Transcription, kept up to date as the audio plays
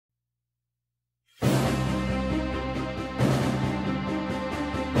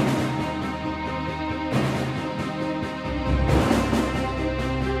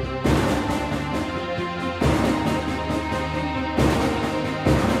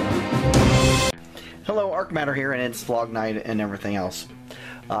Hello, Arcmatter here, and it's vlog night and everything else.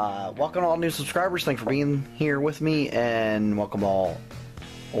 Welcome all new subscribers, thanks for being here with me, and welcome all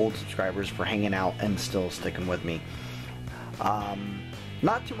old subscribers for hanging out and still sticking with me.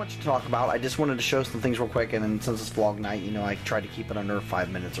 Not too much to talk about, I just wanted to show some things real quick, and then since it's vlog night, you know, I try to keep it under 5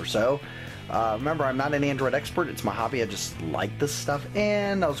 minutes or so. Remember, I'm not an Android expert, it's my hobby, I just like this stuff,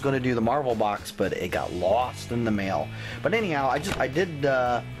 and I was going to do the Marvel box, but it got lost in the mail. But anyhow, I did,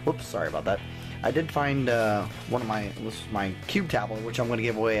 whoops, sorry about that. I did find this is my Cube tablet, which I'm going to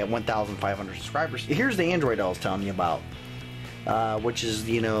give away at 1,500 subscribers. Here's the Android I was telling you about, which is,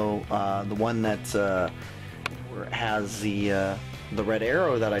 you know, the one that's where it has the red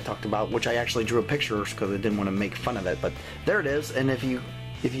arrow that I talked about, which I actually drew a picture because I didn't want to make fun of it. But there it is, and if you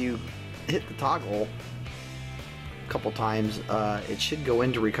hit the toggle a couple times, it should go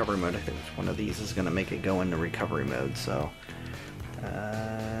into recovery mode. I think one of these is going to make it go into recovery mode. So.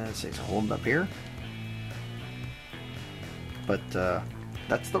 Let's see, so hold it up here. But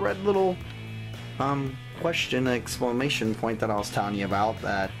that's the red little question exclamation point that I was telling you about.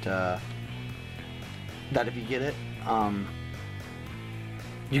 That that if you get it,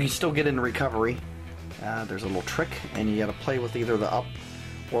 you can still get into recovery. There's a little trick, and you got to play with either the up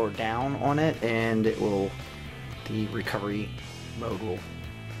or down on it, and it will, the recovery mode will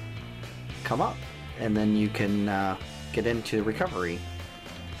come up, and then you can get into recovery.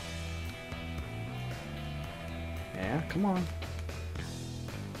 Yeah, come on.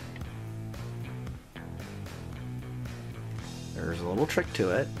 There's a little trick to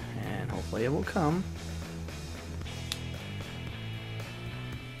it, and hopefully it will come.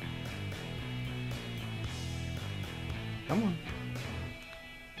 Come on.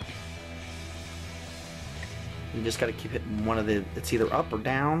 You just gotta keep hitting one of the, it's either up or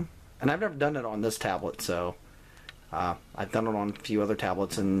down. And I've never done it on this tablet, so I've done it on a few other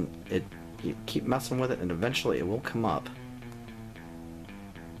tablets, and you keep messing with it, and eventually it will come up.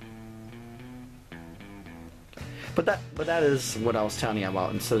 But that is what I was telling you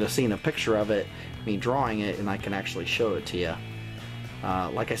about. Instead of seeing a picture of it, me drawing it, and I can actually show it to you.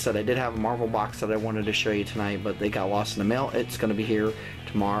 Like I said, I did have a Marvel box that I wanted to show you tonight, but they got lost in the mail. It's going to be here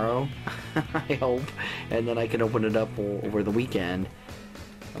tomorrow, I hope, and then I can open it up over the weekend.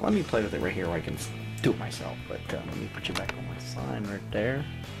 Now, let me play with it right here where I can do it myself, but let me put you back on my sign right there.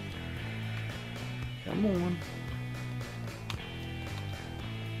 Come on.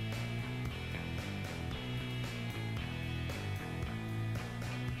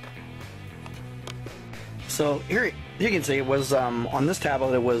 So here you can see it was on this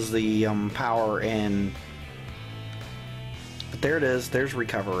tablet, it was the power, and but there it is. There's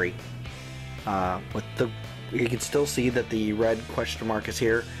recovery. With the, you can still see that the red question mark is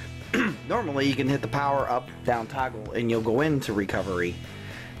here. Normally you can hit the power up down toggle and you'll go into recovery.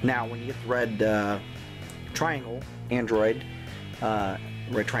 Now when you get the red triangle, Android,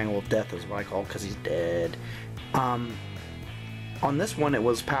 red triangle of death is what I call it because he's dead. On this one it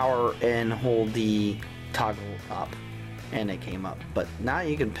was power and hold the toggle up and it came up. But now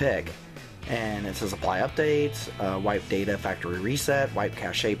you can pick, and it says apply updates, wipe data, factory reset, wipe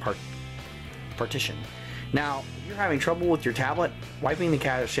cache partition. Now, if you're having trouble with your tablet, wiping the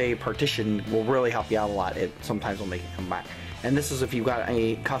cache partition will really help you out a lot. It sometimes will make it come back. And this is if you've got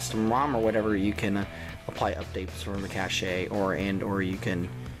a custom ROM or whatever, you can apply updates from the cache, or you can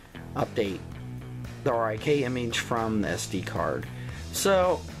update the RIK image from the SD card.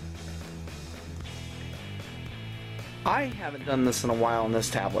 So, I haven't done this in a while on this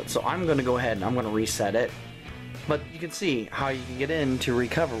tablet, so I'm going to go ahead and I'm going to reset it. But you can see how you can get into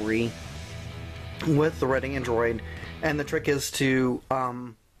recovery with the red Android, and the trick is to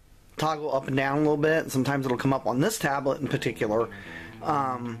toggle up and down a little bit. Sometimes it'll come up on this tablet in particular,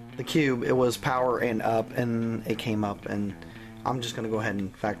 the Cube, it was power and up, and it came up, and I'm just going to go ahead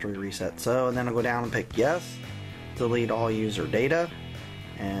and factory reset. So, and then I'll go down and pick yes, delete all user data,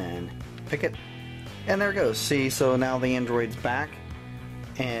 and pick it, and there it goes. See, so now the Android's back,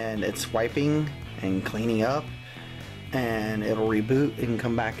 and it's wiping and cleaning up, and it'll reboot and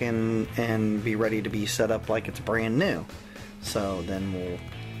come back in and be ready to be set up like it's brand new. So then we'll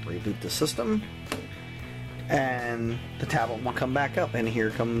reboot the system, and the tablet will come back up, and here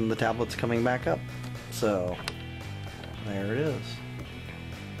come the tablets coming back up. So there it is.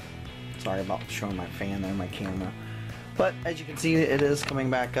 Sorry about showing my fan there, my camera. But as you can see, it is coming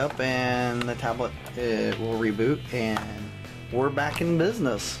back up, and the tablet, it will reboot, and we're back in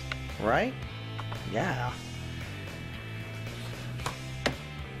business, right? Yeah.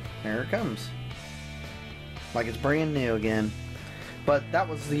 There it comes. Like it's brand new again. But that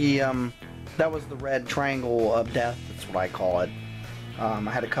was the red triangle of death, that's what I call it. I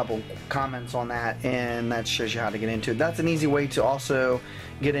had a couple comments on that, and that shows you how to get into it. That's an easy way to also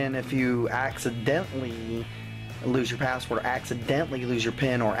get in if you accidentally lose your password, accidentally lose your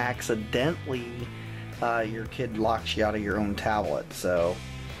PIN, or accidentally your kid locks you out of your own tablet. So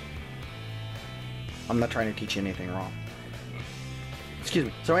I'm not trying to teach you anything wrong. Excuse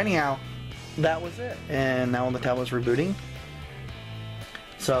me. So anyhow, that was it. And now the tablet's rebooting.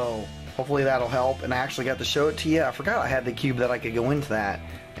 So hopefully that'll help. And I actually got to show it to you. I forgot I had the cube that I could go into that,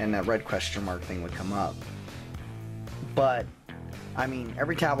 and that red question mark thing would come up. But I mean,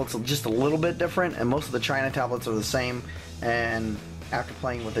 every tablet's just a little bit different, and most of the China tablets are the same. And after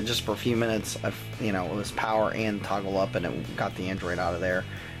playing with it just for a few minutes, it was power and toggle up, and it got the Android out of there,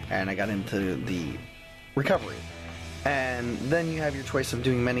 and I got into the recovery. And then you have your choice of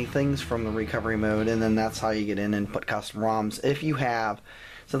doing many things from the recovery mode, and then that's how you get in and put custom ROMs. If you have,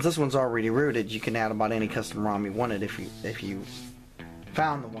 since this one's already rooted, you can add about any custom ROM you wanted if you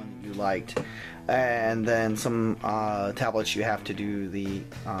found the one that you liked. And then some tablets you have to do the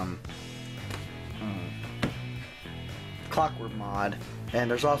clockwork mod, and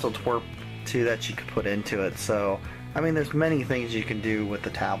there's also twerp too that you could put into it. So I mean, there's many things you can do with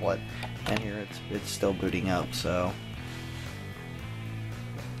the tablet, and here it's still booting up. So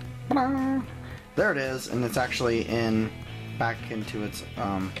there it is, and it's actually back into its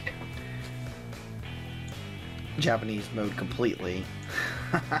Japanese mode completely.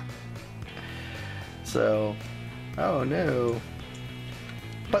 So, oh no.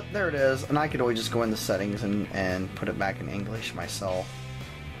 But there it is, and I could always just go into settings and put it back in English myself.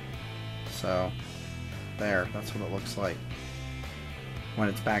 So, there, that's what it looks like. When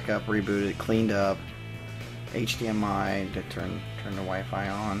it's back up, rebooted, cleaned up, HDMI to turn the Wi-Fi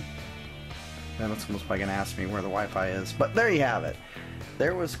on. Then it's almost like going to ask me where the Wi-Fi is. But there you have it.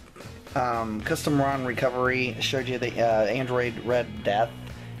 There was custom ROM recovery. It showed you the Android Red Death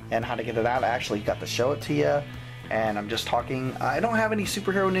and how to get it out. I actually got to show it to you, and I'm just talking. I don't have any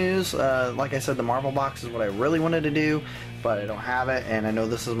superhero news. Like I said, the Marvel box is what I really wanted to do, but I don't have it, and I know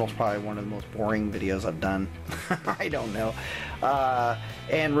this is most probably one of the most boring videos I've done. I don't know.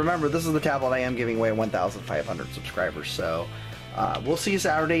 And remember, this is the tablet I am giving away at 1,500 subscribers, so we'll see you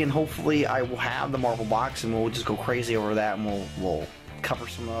Saturday, and hopefully I will have the Marvel box, and we'll just go crazy over that, and we'll cover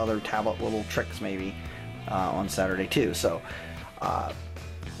some other tablet little tricks maybe on Saturday too. So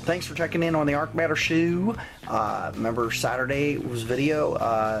thanks for checking in on the Arcmatter shoe. Remember, Saturday was video,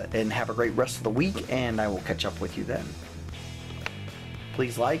 and have a great rest of the week, and I will catch up with you then.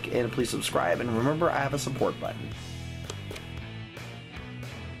 Please like and please subscribe, and remember, I have a support button.